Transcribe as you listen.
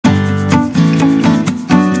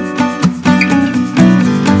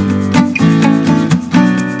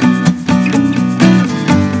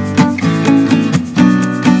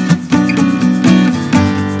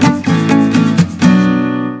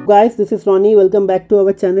guys, this is Ronnie. Welcome back to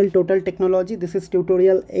our channel Total Technology. This is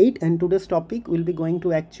tutorial 8 and today's topic will be going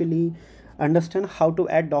to actually understand how to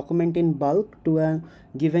add document in bulk to a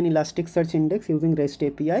given Elasticsearch index using REST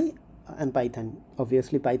API and Python.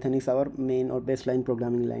 Obviously Python is our main or baseline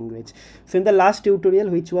programming language. So in the last tutorial,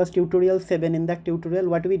 which was tutorial 7, in that tutorial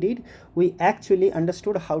what we did, we actually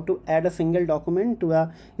understood how to add a single document to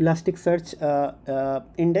a Elasticsearch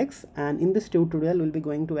index, and in this tutorial we'll be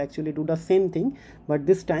going to actually do the same thing, but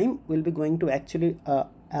this time we'll be going to actually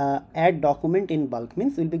add document in bulk,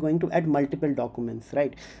 means we'll be going to add multiple documents,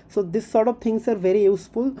 right? So this sort of things are very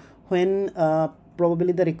useful when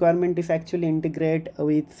probably the requirement is actually integrate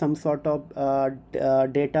with some sort of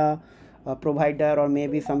data provider, or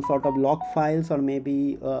maybe some sort of log files, or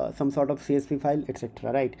maybe some sort of CSV file,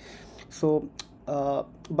 etc., right? So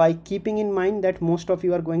by keeping in mind that most of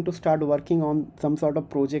you are going to start working on some sort of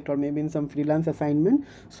project or maybe in some freelance assignment,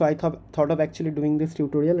 so I thought of actually doing this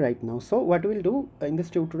tutorial right now. So what we'll do in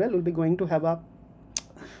this tutorial, we'll be going to have a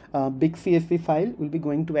big CSV file. We'll be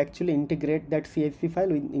going to actually integrate that CSV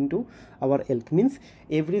file into our ELK, means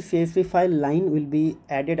every CSV file line will be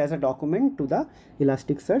added as a document to the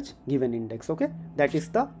Elasticsearch given index. Okay, that is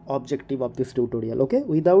the objective of this tutorial. Okay,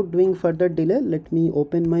 without doing further delay, let me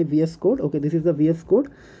open my VS Code. Okay, this is the VS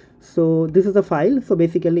Code. So this is the file. So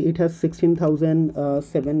basically it has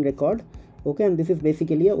 16,007 record. Okay, and this is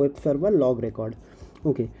basically a web server log record.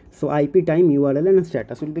 Okay, so IP, time, URL and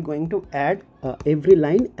status. We'll be going to add every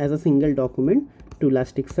line as a single document to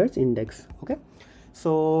Elasticsearch index. Okay,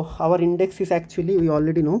 so our index is actually, we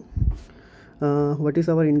already know what is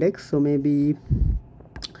our index. So maybe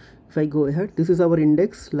if I go ahead, this is our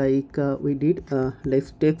index, like we did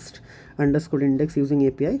let's text underscore index using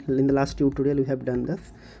API. In the last tutorial we have done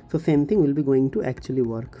this. So same thing will be going to actually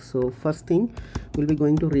work. So first thing, we'll be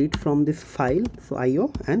going to read from this file, so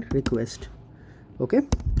IO and request. Okay,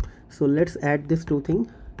 so let's add this two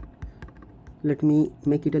thing. Let me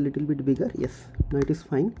make it a little bit bigger. Yes, now it is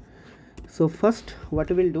fine. So first what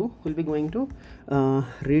we will do, we'll be going to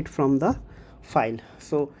read from the file.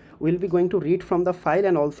 So we'll be going to read from the file,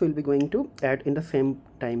 and also we'll be going to add in the same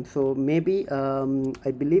time. So maybe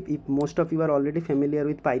I believe if most of you are already familiar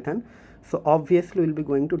with Python, so obviously we'll be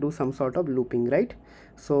going to do some sort of looping, right?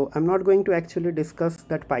 So I'm not going to actually discuss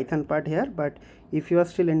that Python part here, but if you are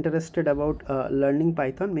still interested about learning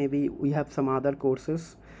Python, maybe we have some other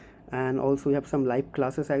courses, and also we have some live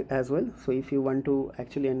classes as well. So if you want to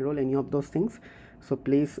actually enroll any of those things, so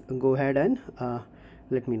please go ahead and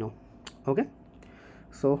let me know. Okay,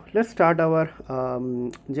 so let's start our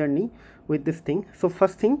journey with this thing. So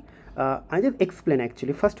first thing, I just explain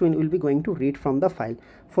actually. First we will be going to read from the file.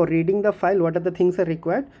 For reading the file, what are the things are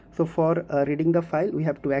required? So for reading the file, we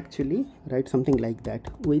have to actually write something like that,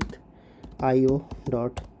 with io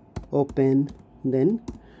dot open, then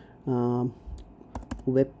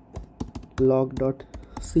web log dot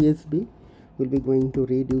csv. We'll be going to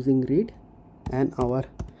read using read, and our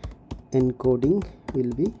encoding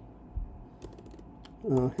will be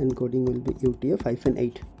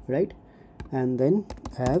UTF-8, right? And then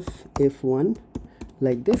as f1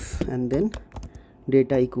 like this, and then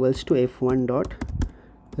data equals to f1 dot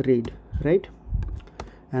read, right?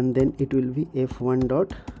 And then it will be f1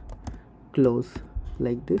 dot close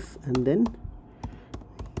like this, and then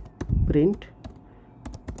print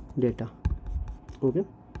data. Okay,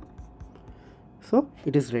 so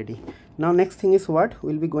it is ready. Now next thing is what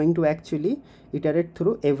we'll be going to actually iterate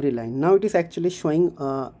through every line. Now it is actually showing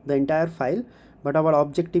the entire file, but our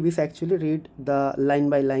objective is actually read the line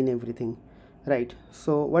by line everything, right?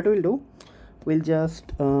 So what we'll do, we'll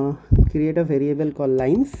just create a variable called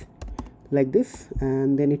lines like this,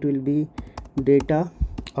 and then it will be data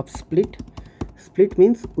of split. Split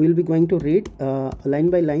means we'll be going to read line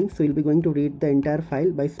by line, so we'll be going to read the entire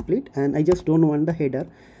file by split, and I just don't want the header,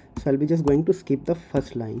 so I'll be just going to skip the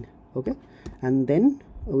first line. Okay, and then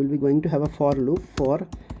we'll be going to have a for loop for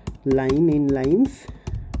line in lines.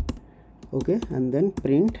 Okay, and then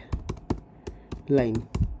print line,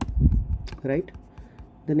 right?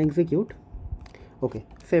 Then execute. Okay,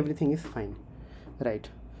 so everything is fine, right?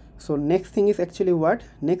 So next thing is actually what?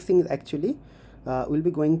 Next thing is actually we'll be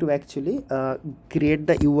going to actually create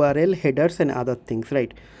the URL, headers and other things,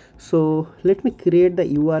 right? So let me create the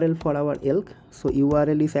URL for our ELK. So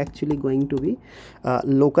URL is actually going to be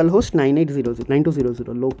localhost 9200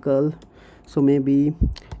 local. So maybe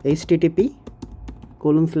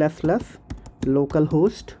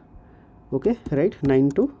http://localhost, okay, right,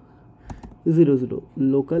 9200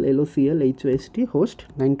 local localhost host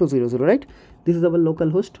 9200, right? This is our local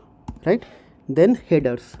host, right? Then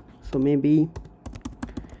headers. So maybe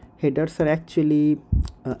headers are actually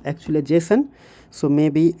JSON. So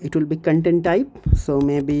maybe it will be content type, so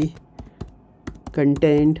maybe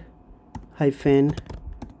content hyphen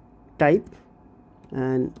type,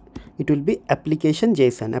 and it will be application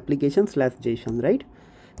JSON, application slash JSON, right?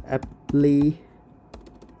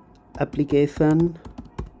 Application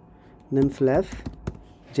then slash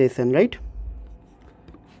JSON, right?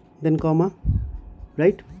 Then comma,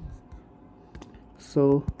 right?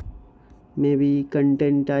 So maybe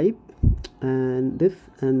content type and this,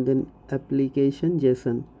 and then application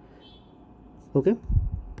JSON. Okay.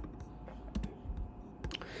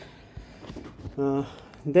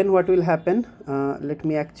 Then what will happen, let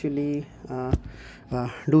me actually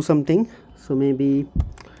do something. So maybe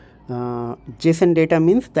JSON data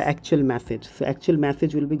means the actual message, so actual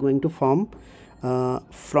message will be going to form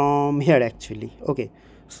from here actually. Okay,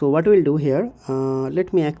 so what we'll do here,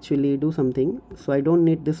 let me actually do something. So I don't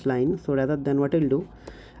need this line, so rather than what I'll do,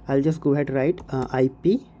 I'll just go ahead, write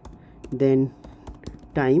IP, then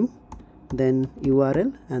time, then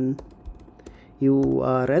URL,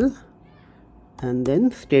 and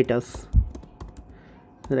then status,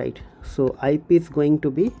 right? So IP is going to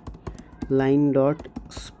be line dot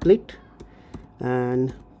split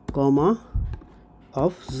and comma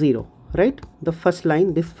of 0, right? The first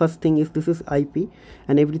line, this first thing is, this is IP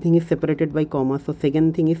and everything is separated by comma. So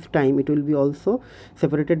second thing is time, it will be also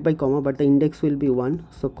separated by comma, but the index will be 1.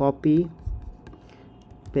 So copy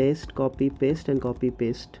paste, copy paste, and copy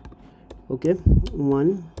paste. Okay,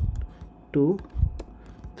 1 2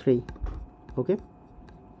 3. Okay,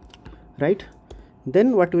 right?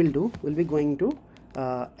 Then what we'll do, we'll be going to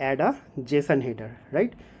add a JSON header,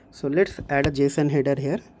 right? So let's add a JSON header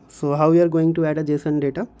here. So how we are going to add a JSON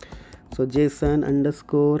data? So JSON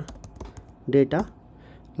underscore data,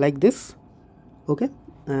 like this. Okay,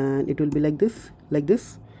 and it will be like this,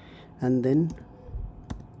 and then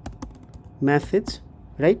message,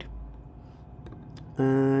 right?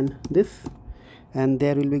 And this, and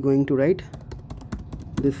there will be going to write,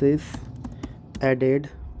 this is added,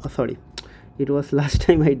 oh sorry, it was last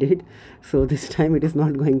time I did, so this time it is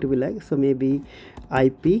not going to be like, so maybe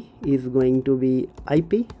IP is going to be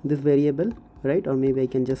IP, this variable, right? Or maybe I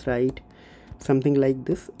can just write something like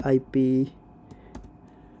this, IP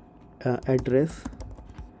address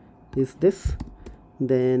is this,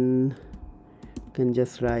 then can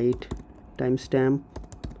just write timestamp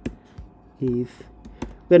is,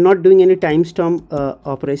 we are not doing any timestamp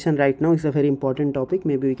operation right now. It's a very important topic,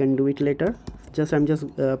 maybe we can do it later. I'm just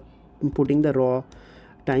putting the raw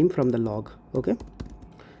time from the log. Okay,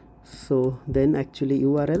 so then actually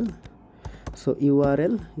URL, so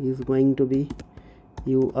URL is going to be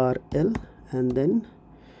URL, and then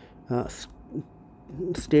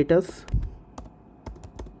status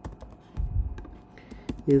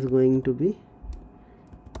is going to be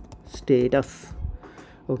status.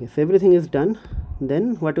 Okay, so everything is done.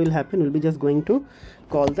 Then what will happen, we'll be just going to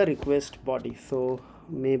call the request body, so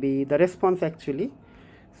maybe the response actually.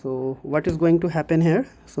 So what is going to happen here,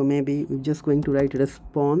 so maybe we're just going to write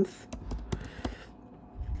response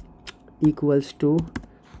equals to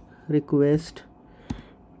request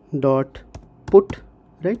dot put,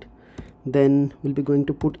 right? Then we'll be going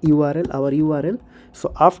to put URL, our URL.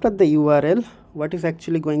 So after the URL, what is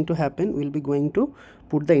actually going to happen, we'll be going to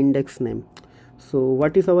put the index name. So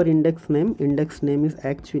what is our index name? Index name is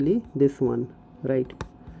actually this one, right?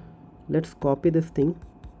 Let's copy this thing.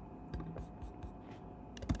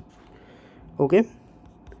 Okay,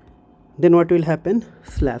 then what will happen,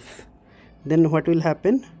 slash, then what will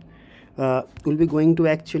happen, we'll be going to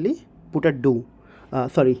actually put a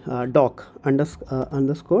doc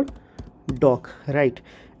underscore doc, right?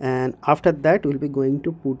 And after that we'll be going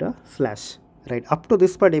to put a slash, right? Up to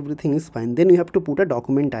this part everything is fine. Then you have to put a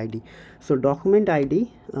document ID. So document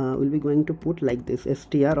ID will be going to put like this,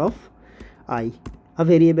 str of I, a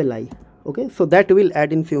variable I. Okay, so that will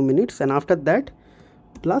add in few minutes, and after that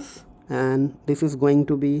plus, and this is going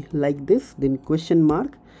to be like this, then question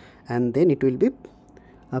mark, and then it will be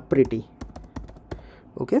pretty.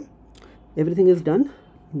 Okay, everything is done.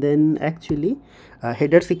 Then actually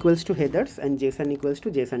headers equals to headers and JSON equals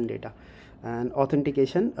to JSON data, and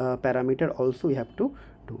authentication parameter also we have to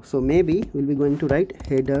do. So maybe we'll be going to write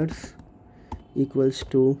headers equals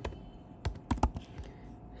to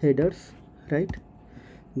headers, right?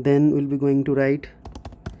 Then we'll be going to write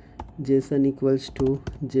JSON equals to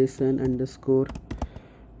JSON underscore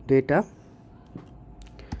data,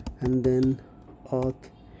 and then auth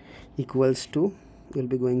equals to, we'll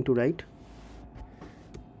be going to write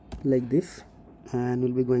like this, and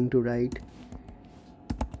we'll be going to write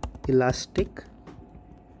elastic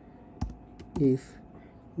is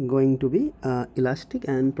going to be elastic,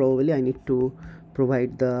 and probably I need to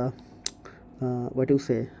provide the what you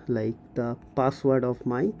say, like the password of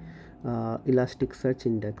my Elasticsearch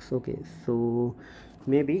index. Okay, so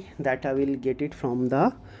maybe that I will get it from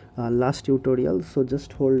the last tutorial, so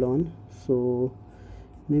just hold on. So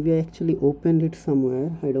maybe I actually opened it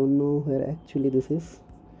somewhere, I don't know where actually this is.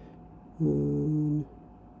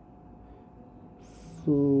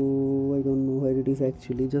 So I don't know where it is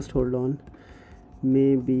actually, just hold on.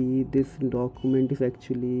 Maybe this document is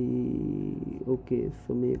actually okay,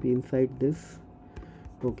 so maybe inside this.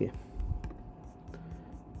 Okay,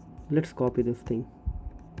 let's copy this thing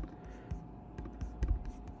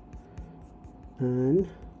and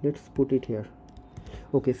let's put it here.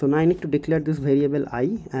 Okay, so now I need to declare this variable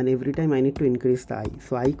I, and every time I need to increase the I.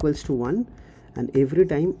 So I equals to 1, and every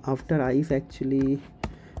time after I is actually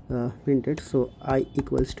printed, so I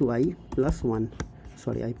equals to I plus 1,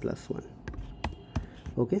 sorry, I plus 1.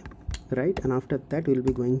 Okay, right, and after that we'll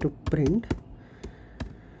be going to print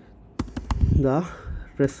the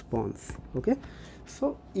response. Okay,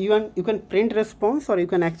 so you can print response, or you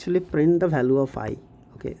can actually print the value of I.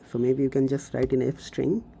 Okay, so maybe you can just write in F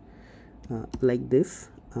string like this,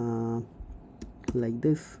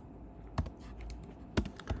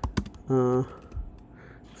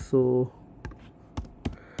 so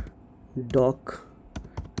doc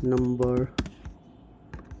number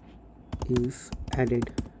is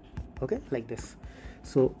added. Okay, like this.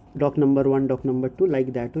 So doc number 1, doc number 2,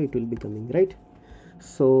 like that way it will be coming, right?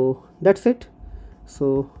 So that's it.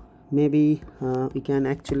 So maybe we can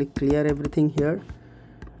actually clear everything here.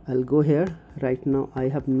 I'll go here. Right now I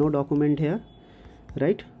have no document here,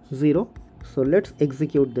 right? 0. So let's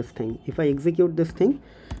execute this thing. If I execute this thing,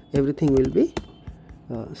 everything will be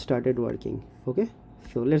started working. Okay,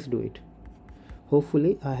 so let's do it.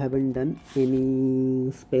 Hopefully I haven't done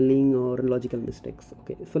any spelling or logical mistakes.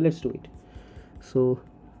 Okay, so let's do it. So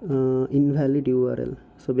invalid URL.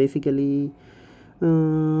 So basically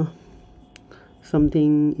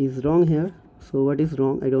something is wrong here. So what is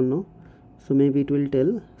wrong? I don't know. So maybe it will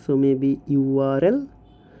tell. So maybe URL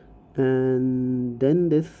and then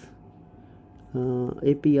this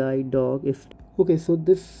API doc is okay. So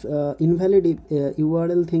this invalid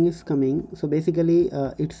URL thing is coming. So basically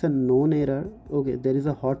it's a known error. Okay, there is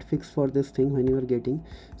a hot fix for this thing when you are getting.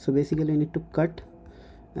 So basically I need to cut,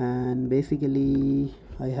 and basically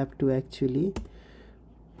I have to actually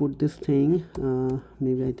put this thing,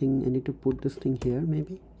 maybe I think I need to put this thing here,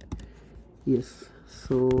 maybe. Yes,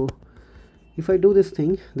 so if I do this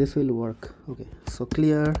thing, this will work. Okay, so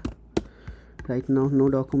clear. Right now no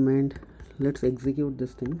document. Let's execute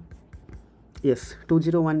this thing. Yes,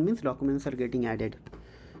 201 means documents are getting added.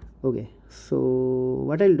 Okay, so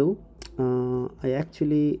what I'll do, I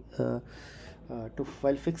actually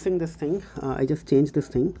while fixing this thing, I just change this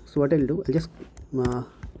thing. So what I'll do, I'll just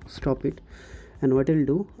stop it, and what I'll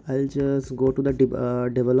do, I'll just go to the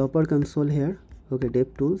developer console here. Okay,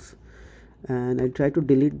 dev tools, and I'll try to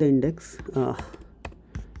delete the index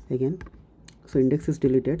again. So index is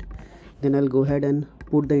deleted. Then I'll go ahead and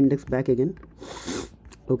put the index back again.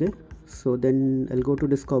 Okay, so then I'll go to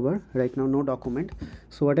discover. Right now no document.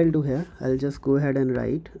 So what I'll do here, I'll just go ahead and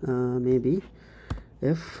write maybe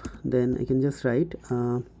if, then I can just write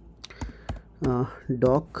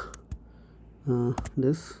doc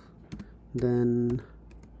this, then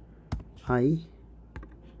I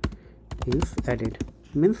is added,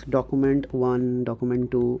 means document 1,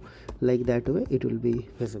 document 2, like that way it will be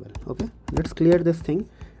visible. Okay, let's clear this thing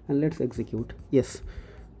and let's execute. Yes,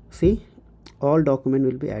 see, all document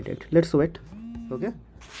will be added. Let's wait. Okay,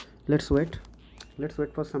 let's wait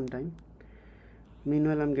for some time.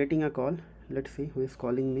 Meanwhile I'm getting a call. Let's see who is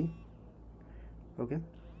calling me.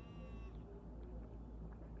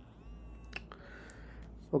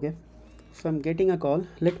 Okay, so I'm getting a call.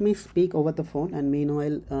 Let me speak over the phone, and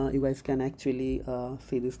meanwhile you guys can actually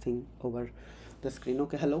see this thing over the screen.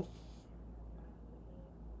 Okay, hello,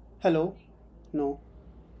 no.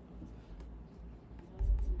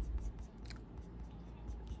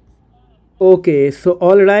 Okay, so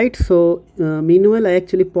all right, so meanwhile I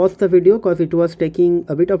actually paused the video because it was taking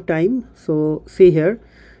a bit of time. So see here,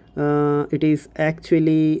 it is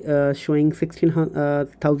actually showing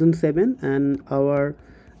 16,007, and our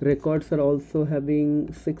records are also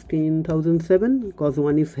having 16,007 because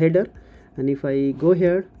one is header. And if I go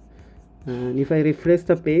here and if I refresh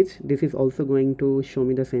the page, this is also going to show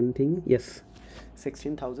me the same thing. Yes,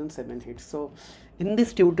 16,007 hits. So in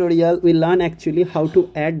this tutorial we learn actually how to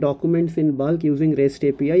add documents in bulk using REST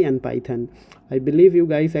API and Python. I believe you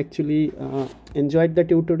guys actually enjoyed the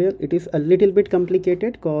tutorial. It is a little bit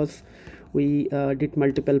complicated because we did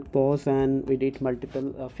multiple pause and we did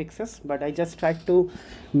multiple fixes, but I just tried to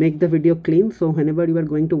make the video clean, so whenever you are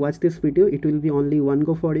going to watch this video, it will be only one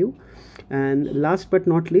go for you. And last but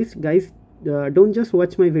not least, guys, don't just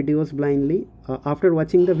watch my videos blindly. After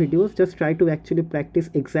watching the videos, just try to actually practice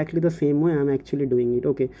exactly the same way I'm actually doing it.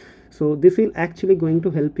 Okay, so this will actually going to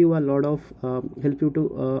help you a lot of help you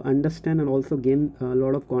to understand and also gain a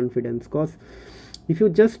lot of confidence, because if you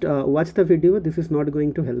just watch the video, this is not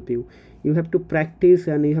going to help you. You have to practice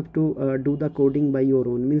and you have to do the coding by your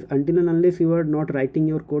own. Means until and unless you are not writing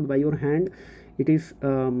your code by your hand, it is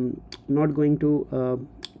not going to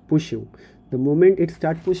push you. The moment it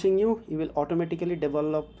start pushing you, you will automatically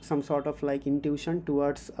develop some sort of like intuition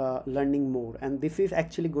towards learning more, and this is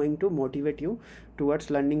actually going to motivate you towards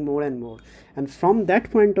learning more and more. And from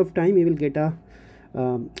that point of time, you will get a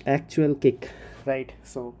actual kick, right?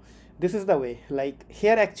 So this is the way. Like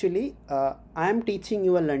here actually I am teaching,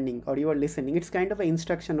 you are learning or you are listening. It's kind of an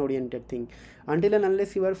instruction oriented thing. Until and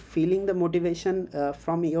unless you are feeling the motivation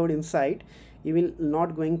from your inside, you will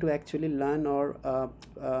not going to actually learn or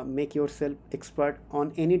make yourself expert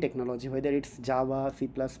on any technology, whether it's Java, C++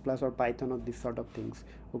 or Python or this sort of things.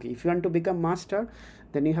 Okay, if you want to become master,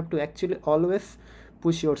 then you have to actually always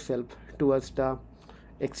push yourself towards the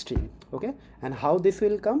extreme. Okay, and how this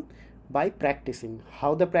will come? By practicing.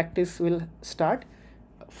 How the practice will start?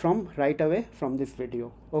 From right away from this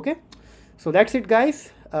video. Okay, so that's it,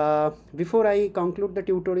 guys. Before I conclude the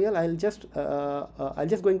tutorial, I'll just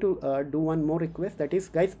going to do one more request. That is,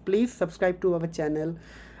 guys, please subscribe to our channel,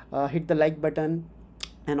 hit the like button,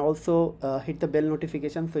 and also hit the bell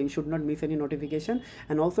notification so you should not miss any notification.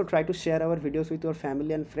 And also try to share our videos with your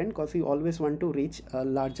family and friend, because we always want to reach a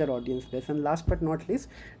larger audience base. And last but not least,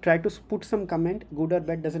 try to put some comment, good or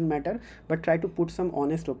bad doesn't matter, but try to put some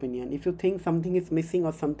honest opinion. If you think something is missing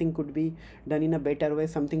or something could be done in a better way,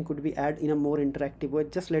 something could be added in a more interactive way,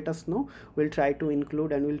 just let us know. We'll try to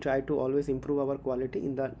include and we'll try to always improve our quality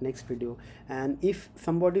in the next video. And if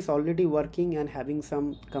somebody is already working and having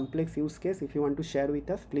some complex use case, if you want to share with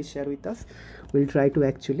us, please share with us. We'll try to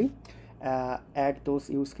actually add those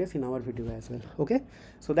use case in our video as well. Okay,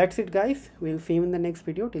 so that's it, guys. We'll see you in the next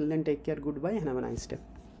video. Till then, take care, goodbye, and have a nice day.